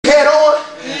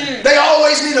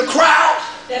the crowd.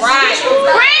 Right. Oh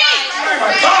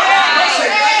my God.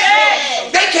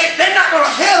 They're not going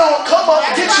to head on come up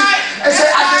against you and say,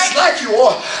 I dislike you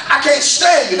or I can't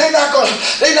stand you. They're not going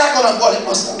to, well, they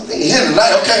must be here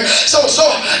tonight, okay? So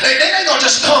they ain't going to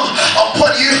just come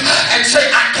upon you and say,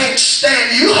 I can't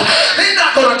stand you. They're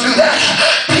not going to do that.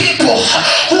 People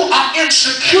who are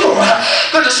insecure,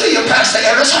 good to see you, Pastor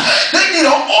Evans, they need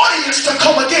an audience to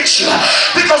come against you.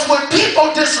 Because when people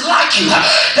dislike you,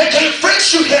 they can't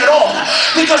face you head on.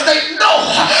 Because they know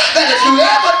that if you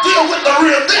ever deal with the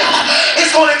real thing,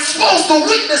 it's going to expose the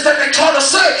weakness that they try to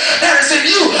say that is in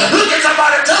you. Look at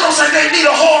somebody, tell them, say they need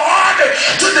a whole army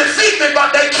to defeat me,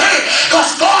 but they can't,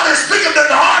 because God is bigger than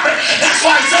the army. That's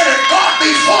why he said, if God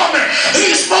be for me,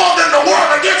 he's more than the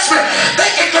world against me.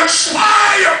 They can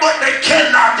conspire, but they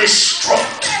cannot destroy.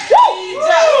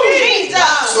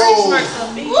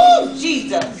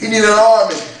 Jesus. He needed an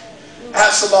army.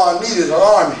 Absalom needed an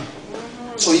army.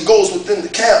 So he goes within the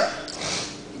camp.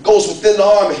 He goes within the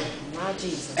army.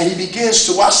 And he begins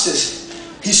to, watch this,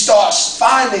 he starts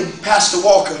finding, Pastor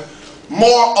Walker,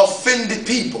 more offended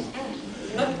people.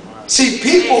 See,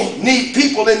 people need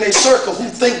people in their circle who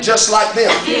think just like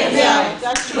them. Yeah,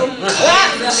 that's true.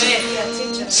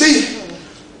 See,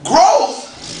 growth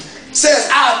says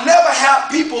I'll never have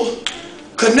people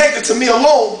connected to me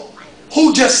alone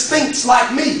who just thinks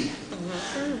like me.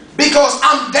 Because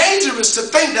I'm dangerous to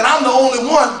think that I'm the only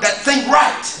one that think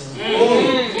right.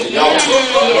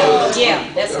 Yeah,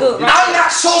 that's good. Right? I'm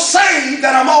not so saved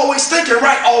that I'm always thinking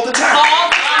right all the time. All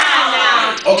the time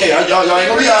now. Okay, y'all ain't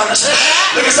gonna be honest.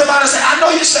 Look at somebody and say, I know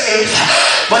you're saved,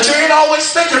 but you ain't always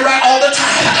thinking right all the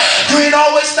time. You ain't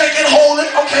always thinking holy,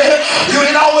 okay? You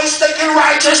ain't always thinking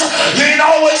righteous. You ain't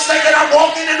always thinking I'm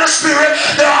walking in the spirit.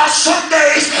 There are some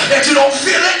days that you don't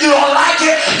feel it, you don't like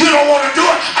it, you don't want to do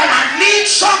it, and I need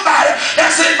somebody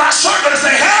that's in my circle to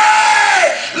say,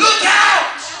 hey, look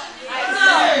out.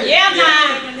 Yeah,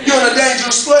 man. You're in a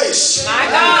dangerous place. My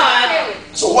God.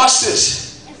 So watch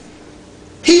this.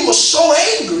 He was so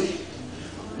angry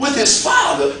with his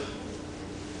father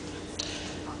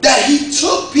that he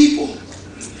took people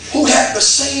who had the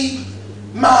same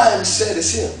mindset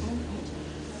as him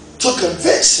to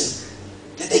convince him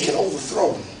that they can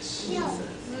overthrow him.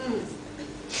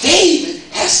 David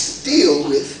has to deal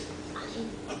with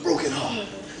a broken heart.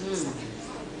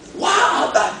 Why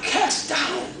art thou cast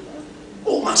down,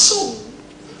 oh my soul?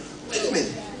 Wait a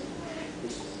minute.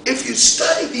 If you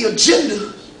study the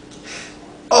agenda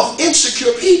of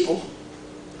insecure people,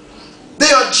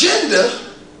 their agenda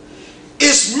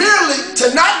is merely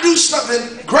to not do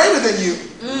something greater than you.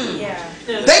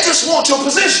 They just want your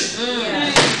position.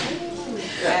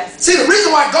 See, the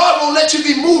reason why God won't let you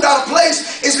be moved out of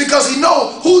place is because he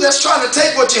knows who that's trying to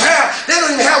take what you have. They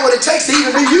don't even have what it takes to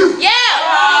even be you. Yeah.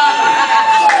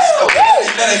 Okay,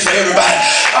 that ain't for everybody.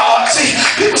 See,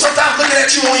 people sometimes looking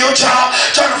at you on your job,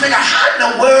 trying to figure out how in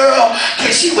the world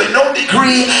can she with no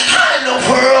degree, how in the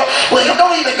world, well, you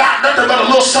don't even got nothing but a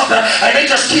little something, and they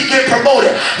just keep getting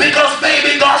promoted. Because,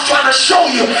 baby, God's trying to show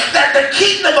you that the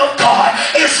kingdom of God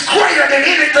is greater than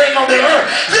anything on the earth.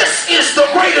 This is the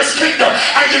greatest kingdom,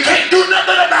 and you can't do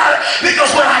nothing about it, because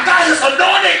when I got his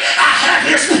anointing, I have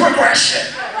his progression.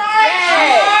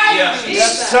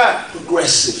 Yes, sir.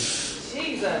 Progressive.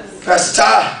 Pastor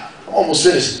Ty, I'm almost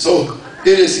finished. So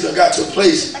it is, he got to a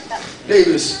place,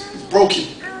 David is broken.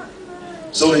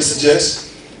 So they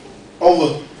suggest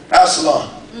over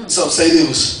Absalom. Some say it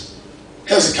was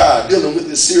Hezekiah dealing with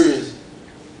the Syrians,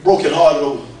 broken hearted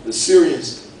over the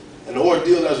Syrians and the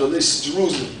ordeal as relates to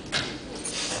Jerusalem.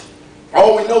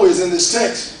 All we know is in this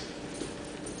text,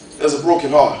 there's a broken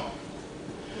heart.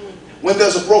 When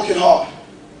there's a broken heart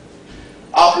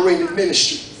operating in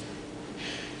ministry,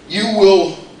 you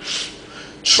will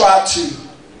try to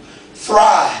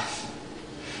thrive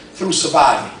through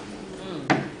surviving.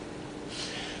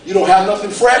 You don't have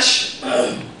nothing fresh,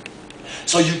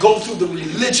 so you go through the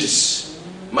religious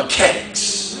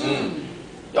mechanics.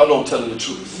 Y'all know I'm telling the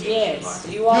truth. Yes,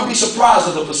 you are. You'll be surprised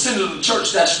at the percentage of the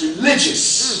church that's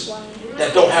religious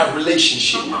that don't have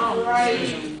relationship.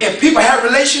 If people have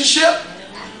relationship,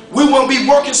 we won't be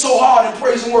working so hard in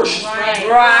praise and worship.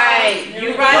 Right.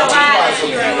 You're right about it.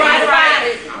 You're right about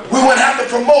it. We wouldn't have to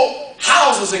promote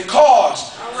houses and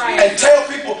cars and tell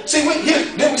people. See,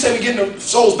 then we say we're getting the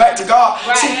souls back to God.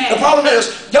 See, the problem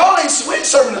is, we ain't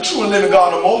serving the true and living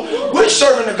God no more. We're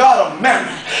serving the God of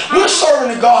mammon. We're serving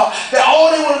the God that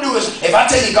all they want to do is, if I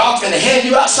tell you God's going to hand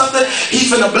you out something, he's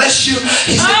going to bless you,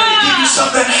 he's going to give you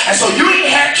something, and so you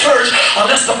ain't had church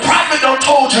unless the prophet done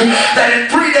told you that in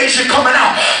 3 days you're coming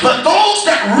out. But those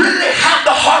that really have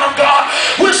the heart of God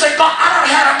will say, God, I done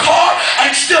had a car and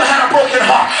still had a broken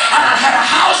heart. I done had a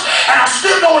house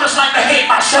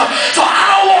myself. So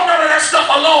I don't want none of that stuff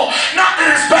alone. Not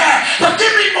that it's bad, but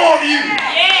give me more of you.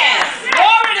 Yes.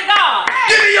 Glory to God.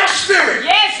 Give me your spirit.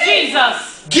 Yes,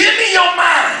 Jesus. Give me your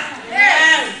mind.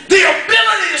 Yes. The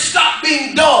ability to stop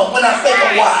being dumb when I think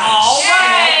I'm wise. All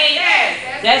right.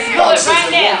 Yes. That's God good says right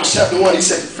in there. Romans chapter 1, he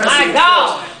said, My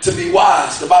God. to be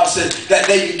wise. The Bible said that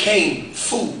they became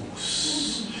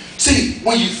fools. See,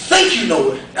 when you think you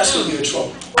know it, that's when you're in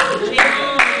trouble.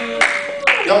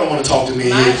 Y'all don't want to talk to me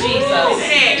My here. Jesus.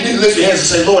 You need to lift your hands and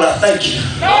say, Lord, I thank you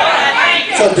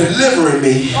for delivering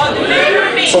me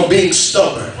from being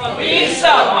stubborn. For being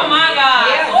stubborn. Oh my God.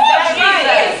 That's right.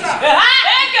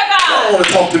 Thank you, God. Y'all don't want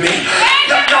to talk to me.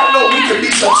 Y'all know we can be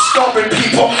some stubborn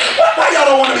people. Why y'all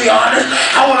don't want to be honest?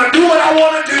 I want to do what I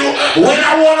want to do, when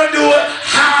I want to do it,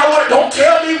 how I want to. Don't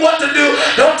tell me what to do.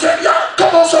 Don't tell y'all.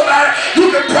 Come on, somebody.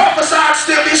 You can prophesy and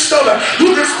still be stubborn.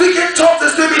 You can speak in tongues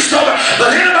and still be stubborn.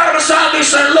 But anybody beside me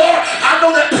say, Lord, I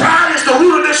know that pride is the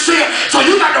root of this sin, so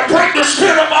you got to break the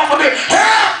spirit up off of me.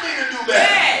 Help me to do that.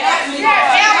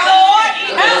 Help, Lord.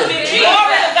 Help me.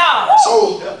 Glory to God.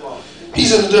 So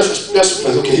he's in the desperate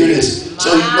place. Okay, here it is.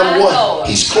 So number one,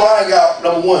 he's crying out,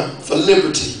 number one, for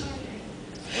liberty.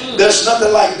 There's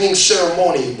nothing like being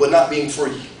ceremonial but not being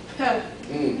free.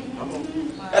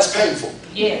 That's painful.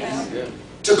 Yes.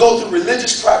 To go through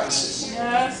religious practices,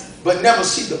 but never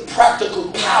see the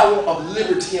practical power of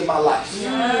liberty in my life.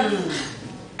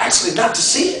 Actually, not to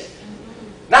see it,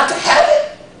 not to have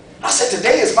it. I said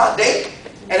today is my day,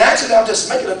 and actually I'm just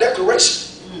making a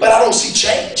declaration, but I don't see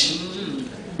change.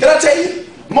 Can I tell you,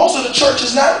 most of the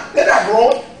churches now, they're not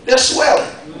growing, they're swelling.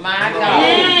 My God.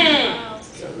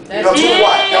 Y'all too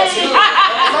white. Y'all see?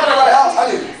 I'm not in the right house.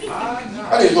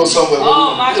 I need to go somewhere.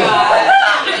 Oh my God.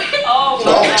 Oh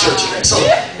my I'm God. a church man. So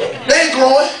they ain't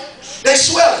growing. They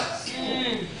swelling.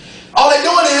 All they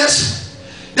doing is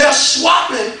they're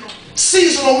swapping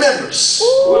seasonal members.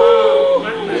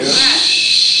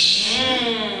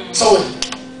 So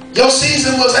your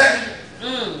season was at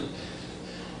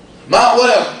Mount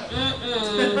whatever.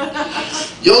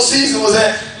 Your season was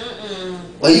at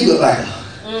well, you look like a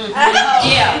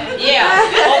Yeah.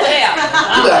 Over there.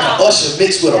 you look like an usher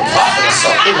mixed with a prophet or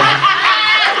something.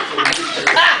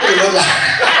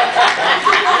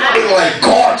 You look like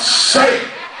God sake.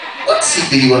 What seat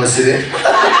do you want to sit in?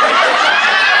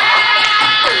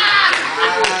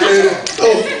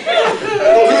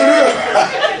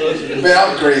 Man,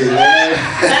 I'm crazy, man.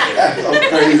 I'm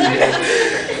crazy, man.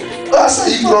 I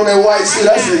said you put on that white suit.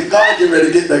 I said, God, get ready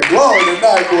to get that glory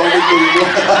tonight, boy.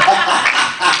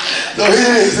 So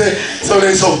here it is. So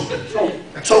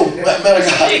man of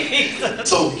God.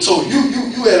 So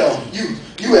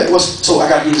you had what's so I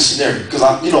gotta do this scenario because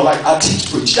I teach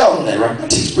preach. Y'all know that, right? I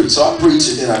teach preach. So I preach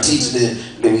and then I teach and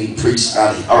then we preach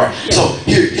out here. All right. So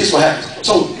here's what happens.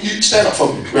 So you stand up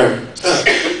for me, Reverend.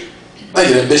 Thank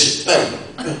you, Bishop.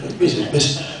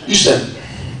 Bishop. You stand.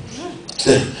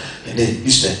 And then you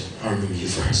stand. I remember you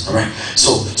first. All right.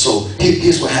 So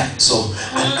here's what happens. So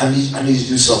I need you to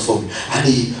do something for me. I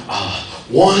need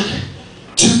 1,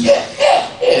 2,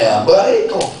 yeah, buddy.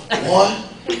 Come on.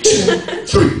 1, 2,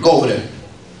 3. Go over there.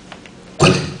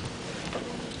 Quick.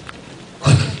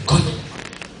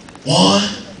 1.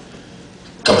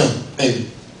 Come in, baby.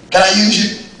 Can I use you?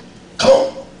 Come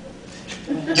on.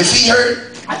 Your feet hurt?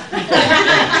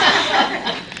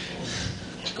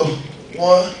 Go.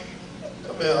 1.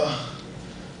 Come here.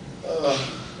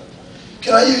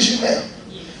 Can I use you, ma'am?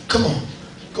 Come on.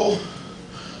 Go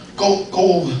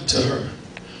over to her.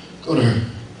 Go to her.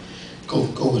 Go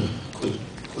with her. Quick.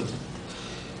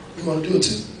 You want to do it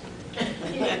too?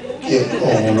 Yeah, go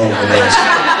on over.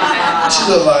 She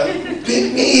look like,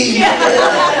 pick me.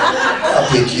 I'll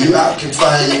pick you. I can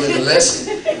find you in the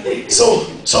lesson. So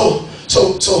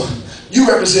you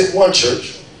represent one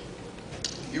church.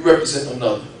 You represent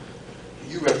another.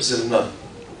 You represent another.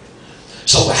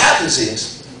 So what happens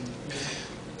is,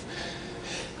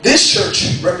 this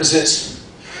church represents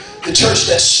the church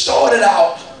that started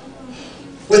out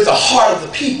with the heart of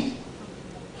the people.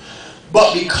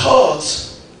 But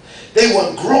because they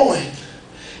weren't growing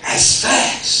as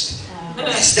fast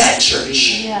as that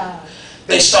church,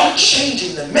 they start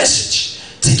changing the message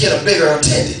to get a bigger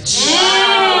attendance.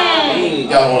 Y'all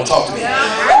don't want to talk to me.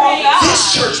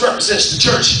 This church represents the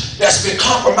church that's been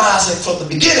compromising from the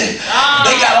beginning.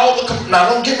 They got all the, now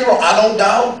don't get me wrong, I don't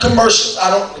down commercials,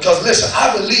 because listen,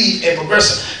 I believe in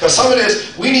progressive. Because some of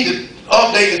this, we need to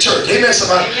update the church. Amen,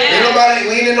 somebody. Ain't nobody,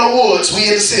 we ain't in no woods, we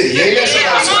in the city. Amen,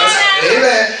 somebody.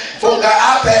 Amen. Folk got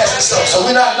iPads and stuff, so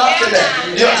we're not knocking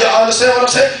that. You understand what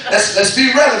I'm saying? Let's be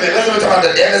relevant. Let's talk about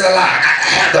the devil is a lie.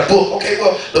 I have the book. Okay,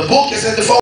 well, the book is in the phone.